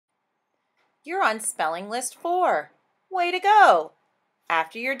You're on Spelling List 4. Way to go!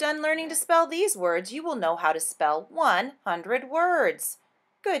 After you're done learning to spell these words, you will know how to spell 100 words.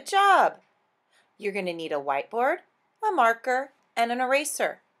 Good job! You're going to need a whiteboard, a marker, and an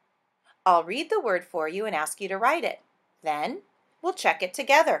eraser. I'll read the word for you and ask you to write it. Then, we'll check it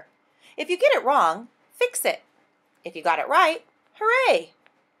together. If you get it wrong, fix it. If you got it right, hooray!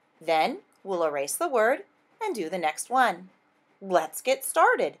 Then, we'll erase the word and do the next one. Let's get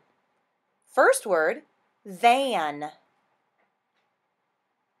started. First word, van.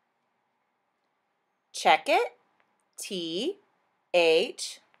 Check it. T-H-A-N,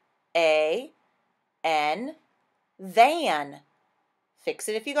 van. Fix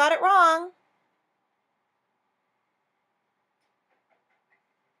it if you got it wrong.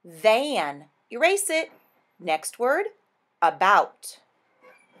 Van. Erase it. Next word, about.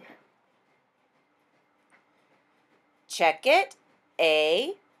 Check it.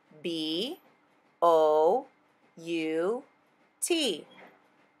 A-B-O-U-T.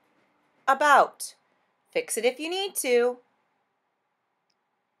 About. Fix it if you need to.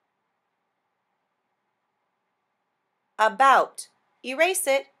 About. Erase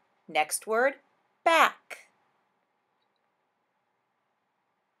it. Next word, back.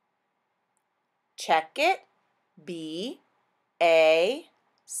 Check it. B-A-C-K.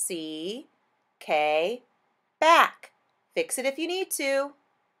 Back. Fix it if you need to.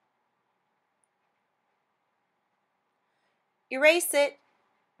 Erase it.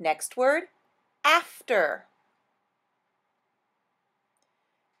 Next word, after.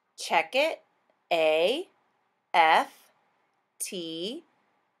 Check it. A-F-T-E-R.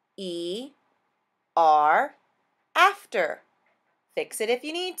 After. Fix it if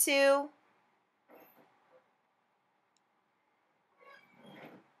you need to.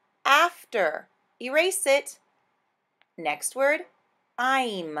 After. Erase it. Next word,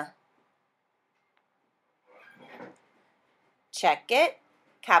 I'm. Check it.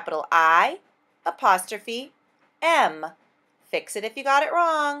 Capital I, apostrophe, M. Fix it if you got it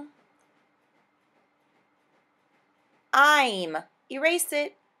wrong. I'm. Erase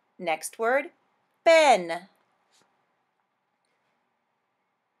it. Next word, Ben.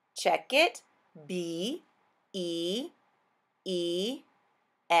 Check it. B-E-E-N.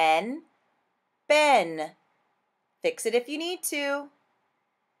 Ben. Fix it if you need to.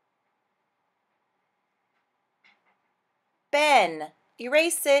 Ben.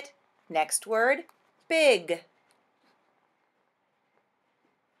 Erase it. Next word, big.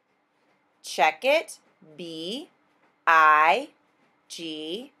 Check it. B-I-G.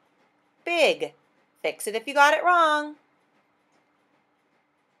 Big. Fix it if you got it wrong.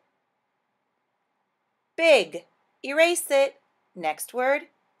 Big. Erase it. Next word,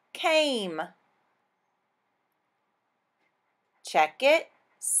 came. Check it.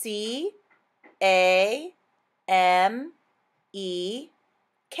 C-A-M-E.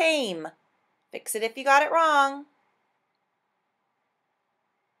 Came. Fix it if you got it wrong.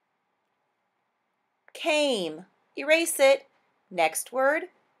 Came. Erase it. Next word,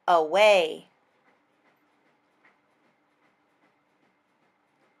 away.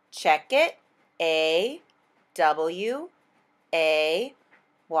 Check it. A-W-A-Y.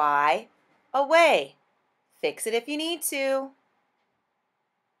 Away. Fix it if you need to.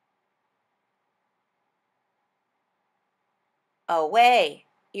 Away.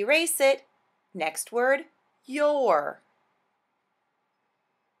 Erase it. Next word, your.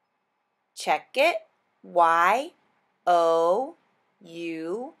 Check it. Y-O-U-R.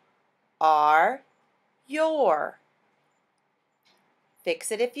 Your.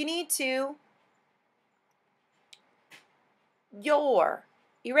 Fix it if you need to. Your.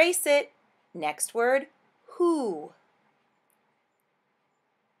 Erase it. Next word, who.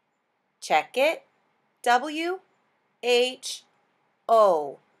 Check it. W-H-O.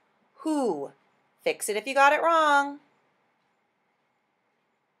 Who. Fix it if you got it wrong.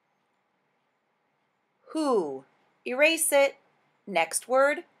 Who. Erase it. Next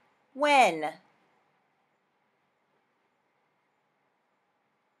word, when.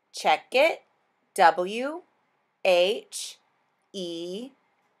 Check it. W-H-E-N.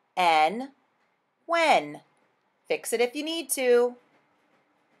 When. Fix it if you need to.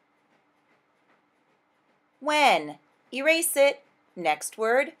 When. Erase it. Next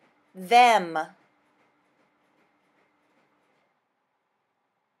word, them.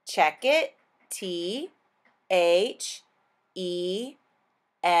 Check it. T-H-E-M.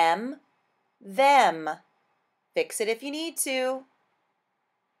 Them. Fix it if you need to.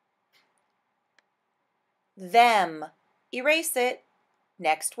 Them. Erase it.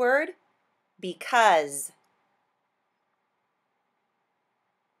 Next word, because.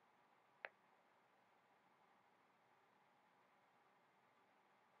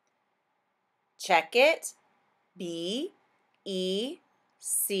 Check it. B-E-C-A-U-S-E.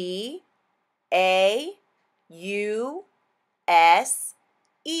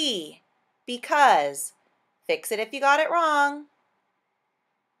 Because. Fix it if you got it wrong.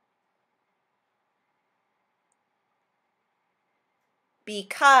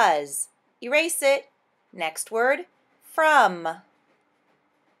 Because. Erase it. Next word, from.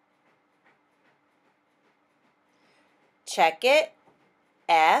 Check it.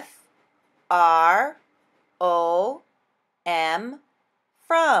 F-R-O-M.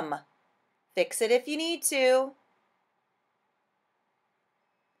 From. Fix it if you need to.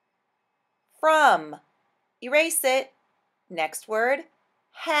 From. Erase it. Next word,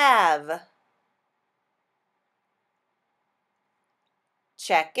 have.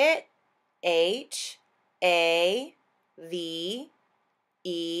 Check it. H-A-V-E.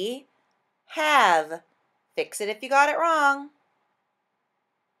 Have. Fix it if you got it wrong.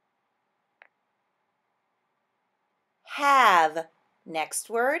 Have. Next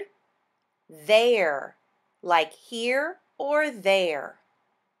word, there. Like here or there.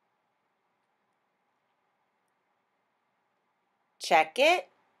 Check it.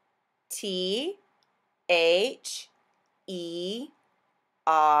 T-H-E-R-E.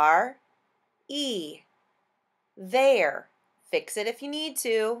 There. Fix it if you need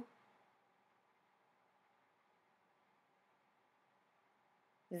to.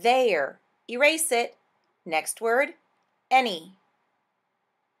 There. Erase it. Next word, any.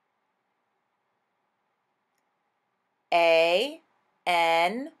 A-N-Y.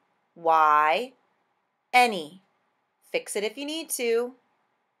 Any. Fix it if you need to.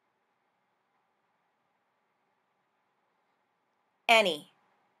 Any.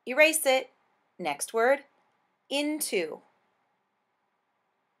 Erase it. Next word, into.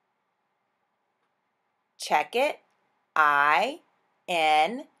 Check it. I-N-T-O.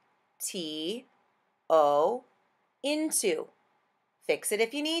 Into. Fix it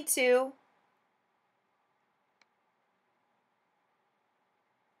if you need to.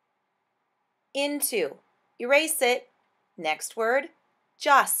 Into. Erase it. Next word,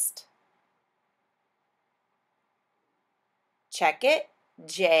 just. Check it.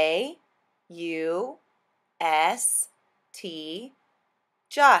 J-U-S-T.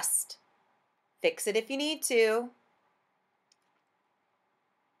 Just. Fix it if you need to.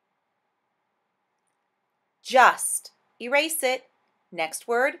 Just. Erase it. Next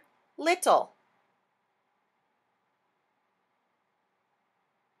word, little.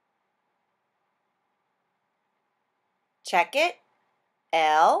 Check it.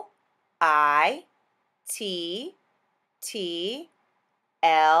 L-I-T-T-L-E.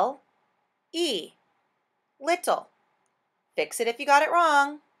 Little. Fix it if you got it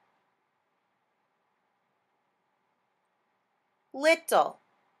wrong. Little.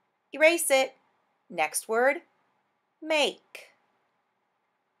 Erase it. Next word, make.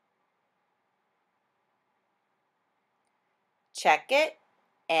 Check it.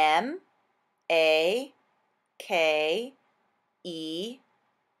 M-A-K-E.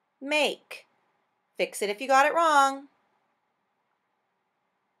 Make. Fix it if you got it wrong.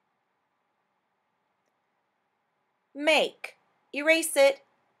 Make. Erase it.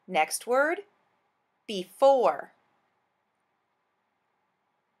 Next word, before.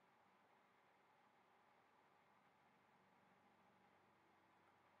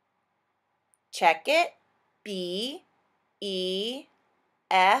 Check it. B-E-F-O-R-E.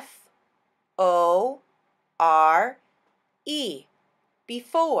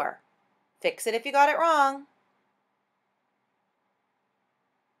 Before. Fix it if you got it wrong.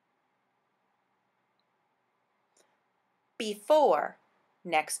 Before.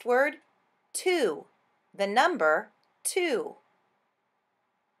 Next word, two. The number 2.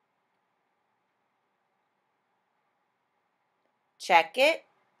 Check it.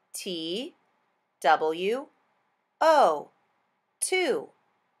 T-W-O. 2.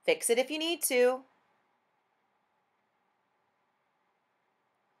 Fix it if you need to.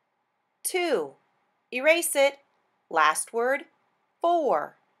 2. Erase it. Last word,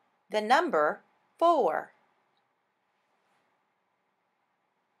 4. The number 4.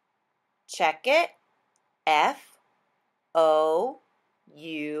 Check it. F-O-U-R.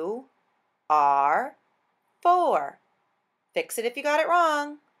 4. Fix it if you got it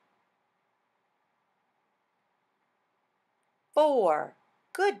wrong. 4.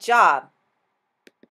 Good job.